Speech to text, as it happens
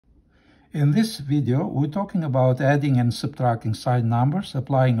In this video, we're talking about adding and subtracting signed numbers,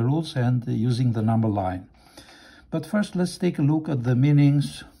 applying rules, and using the number line. But first, let's take a look at the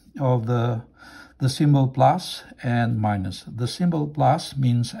meanings of the symbol plus and minus. The symbol plus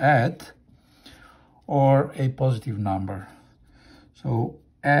means add or a positive number. So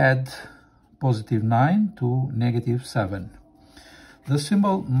add positive 9 to negative 7. The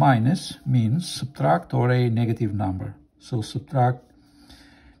symbol minus means subtract or a negative number. So subtract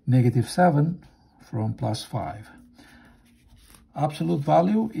negative 7 from plus 5. Absolute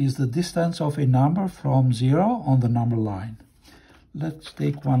value is the distance of a number from 0 on the number line. Let's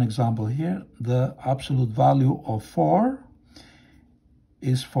take one example here. The absolute value of 4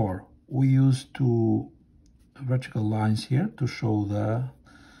 is 4. We use two vertical lines here to show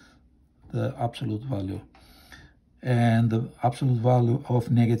the absolute value. And the absolute value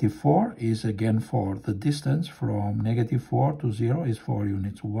of negative 4 is again 4. The distance from negative 4 to 0 is 4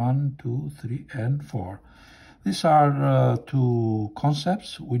 units. 1, 2, 3, and 4. These are two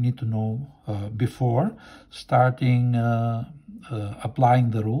concepts we need to know before starting applying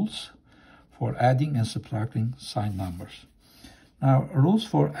the rules for adding and subtracting signed numbers. Now, rules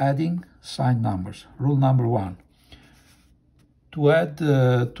for adding signed numbers. Rule number 1. To add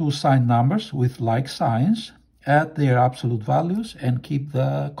two signed numbers with like signs, add their absolute values and keep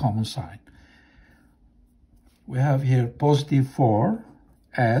the common sign. We have here positive 4,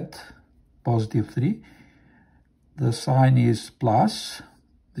 add positive 3. The sign is plus.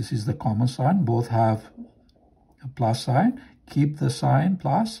 This is the common sign. Both have a plus sign. Keep the sign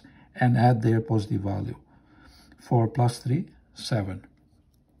plus and add their positive value. 4 plus 3, 7.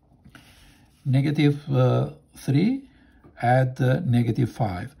 Negative 3, add negative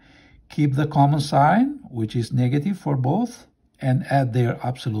 5. Keep the common sign, which is negative for both, and add their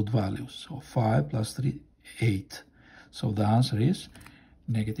absolute values. So 5 plus 3, 8. So the answer is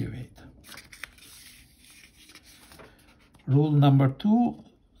negative 8. Rule number 2,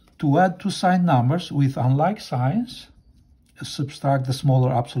 to add two signed numbers with unlike signs, subtract the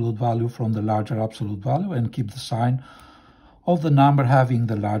smaller absolute value from the larger absolute value and keep the sign of the number having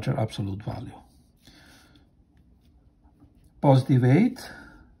the larger absolute value. Positive 8,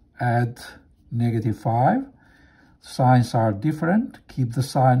 add negative 5. Signs are different. Keep the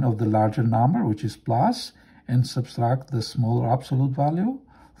sign of the larger number, which is plus, and subtract the smaller absolute value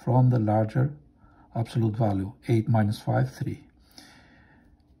from the larger absolute value. 8 minus 5, 3.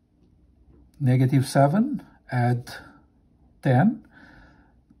 Negative 7, add 10.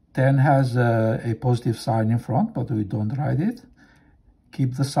 10 has a positive sign in front, but we don't write it.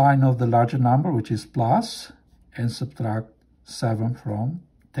 Keep the sign of the larger number, which is plus, and subtract 7 from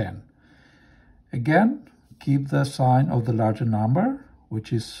 10. Again, keep the sign of the larger number,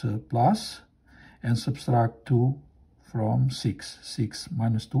 which is plus, and subtract 2 from 6. 6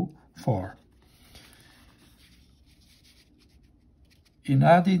 minus 2, 4. In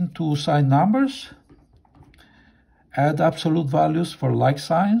adding two signed numbers, add absolute values for like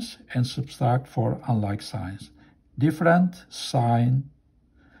signs and subtract for unlike signs. Different sign,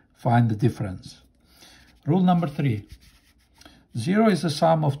 find the difference. Rule number 3. 0 is the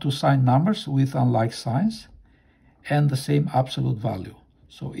sum of two signed numbers with unlike signs and the same absolute value.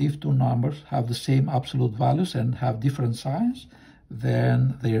 So if two numbers have the same absolute values and have different signs,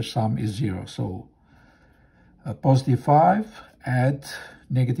 then their sum is 0. So positive 5, add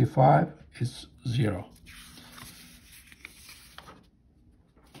negative 5 is 0.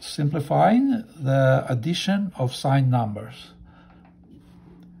 Simplifying the addition of signed numbers.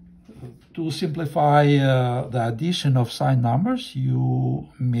 To simplify the addition of signed numbers, you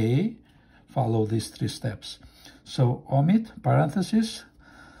may follow these 3 steps. So omit parentheses.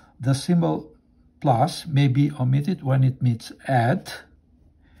 The symbol plus may be omitted when it means add.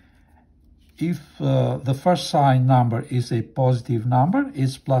 If the first signed number is a positive number,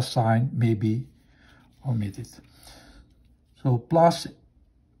 its plus sign may be omitted. So plus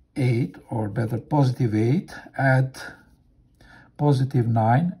 8, or better positive 8, add positive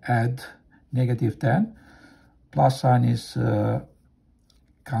 9, add negative 10. Plus sign is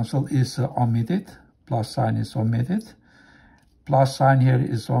cancelled, is omitted. Plus sign is omitted. Plus sign here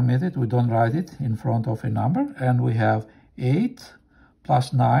is omitted. We don't write it in front of a number. And we have 8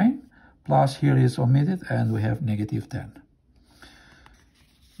 plus 9. Plus here is omitted, and we have negative 10.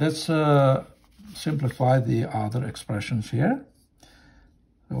 Let's simplify the other expressions here.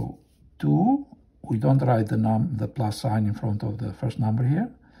 So 2, we don't write the plus sign in front of the first number here.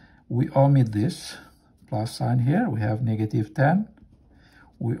 We omit this plus sign here. We have negative 10.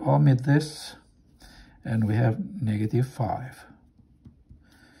 We omit this, and we have negative 5.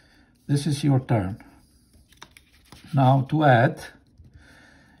 This is your turn. Now to add,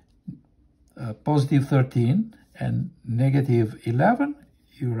 positive 13 and negative 11,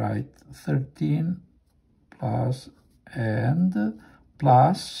 you write 13 plus and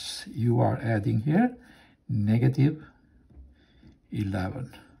plus, you are adding here, negative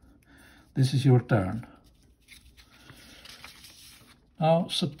 11. This is your turn. Now,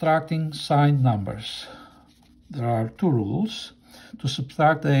 subtracting signed numbers. There are two rules. To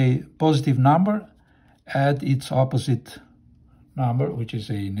subtract a positive number, add its opposite number, which is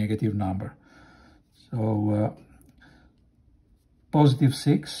a negative number. So, positive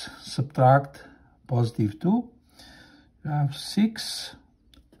 6, subtract positive 2. You have 6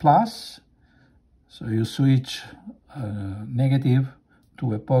 plus, so you switch negative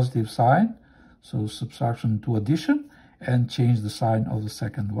to a positive sign, so subtraction to addition, and change the sign of the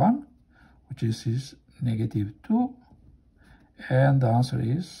second one, which is negative 2, and the answer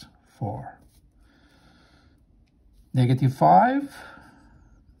is 4. Negative 5,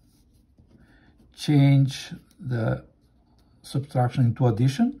 change the subtraction into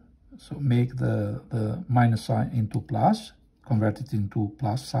addition, so make the minus sign into plus, convert it into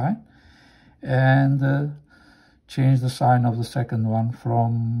plus sign, and change the sign of the second one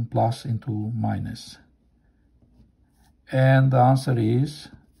from plus into minus. And the answer is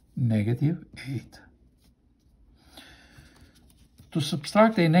negative 8. To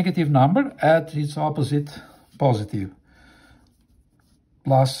subtract a negative number, add its opposite, positive.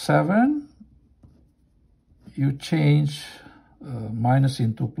 Plus 7, you change minus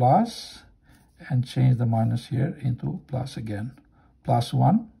into plus, and change the minus here into plus again. Plus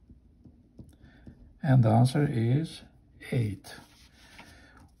 1, and the answer is 8.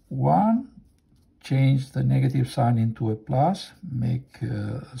 1, change the negative sign into a plus, make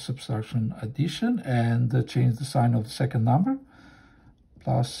subtraction addition, and change the sign of the second number,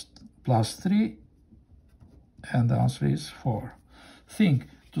 plus 3, and the answer is 4. Think,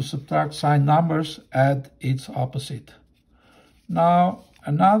 to subtract signed numbers, add its opposite. Now,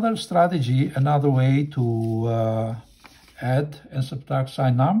 another strategy, another way to add and subtract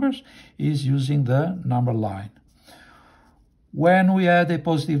signed numbers is using the number line. When we add a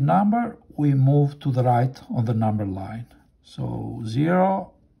positive number, we move to the right on the number line. So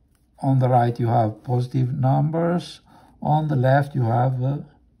 0, on the right you have positive numbers, on the left you have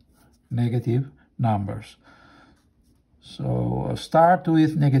negative numbers. So start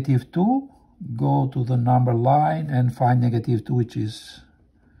with negative 2, go to the number line and find negative 2, which is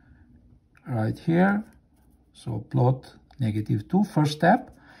right here. So plot negative 2, first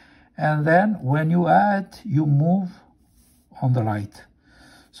step. And then when you add, you move on the right.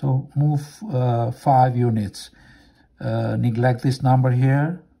 So move 5 units. Neglect this number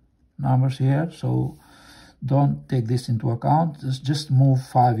here, numbers here. So don't take this into account. Just move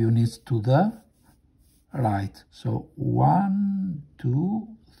 5 units to the right. So 1, 2,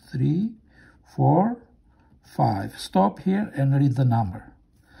 3, 4, 5. Stop here and read the number.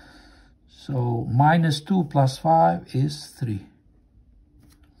 So minus 2 plus 5 is 3.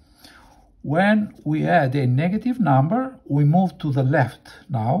 When we add a negative number, we move to the left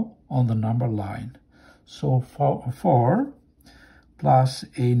now on the number line. So 4 plus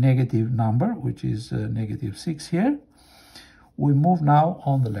a negative number, which is negative 6 here, we move now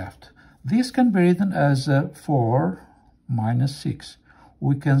on the left. This can be written as 4 minus 6.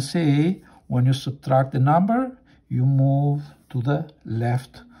 We can say when you subtract the number, you move to the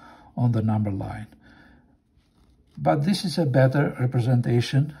left on the number line. But this is a better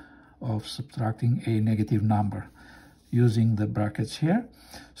representation of subtracting a negative number using the brackets here.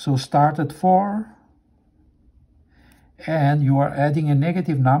 So start at 4, and you are adding a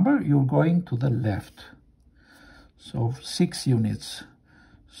negative number, you're going to the left. So 6 units.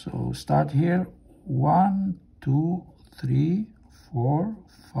 So start here, 1, 2, 3, 4,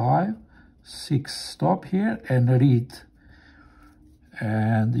 5, 6. Stop here and read,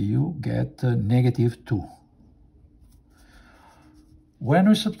 and you get negative 2. When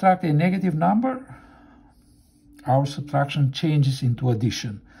we subtract a negative number, our subtraction changes into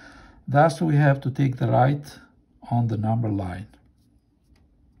addition. Thus, we have to take the right on the number line.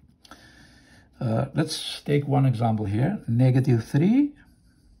 Let's take one example here. Negative 3,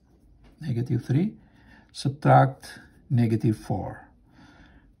 subtract negative 4.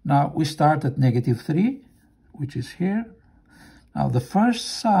 Now, we start at negative 3, which is here. Now, the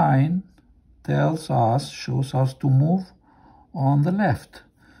first sign shows us to move on the left.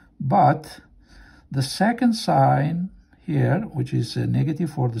 But the second sign here, which is a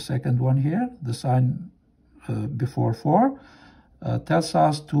negative for the second one here, the sign before 4, tells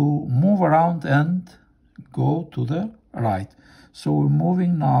us to move around and go to the right. So we're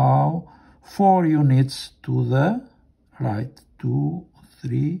moving now 4 units to the right. 2,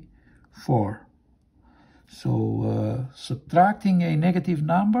 3, 4. So subtracting a negative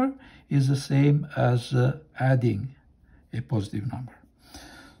number is the same as adding a positive number.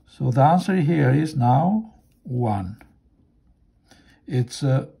 So the answer here is now 1. It's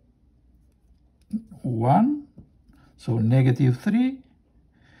 1, so negative 3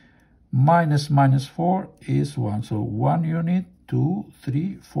 minus 4 is 1. So 1 unit, 2,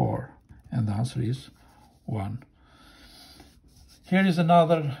 3, 4. And the answer is 1. Here is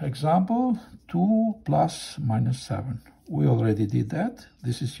another example, 2 plus -7. We already did that.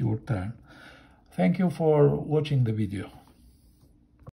 This is your turn. Thank you for watching the video.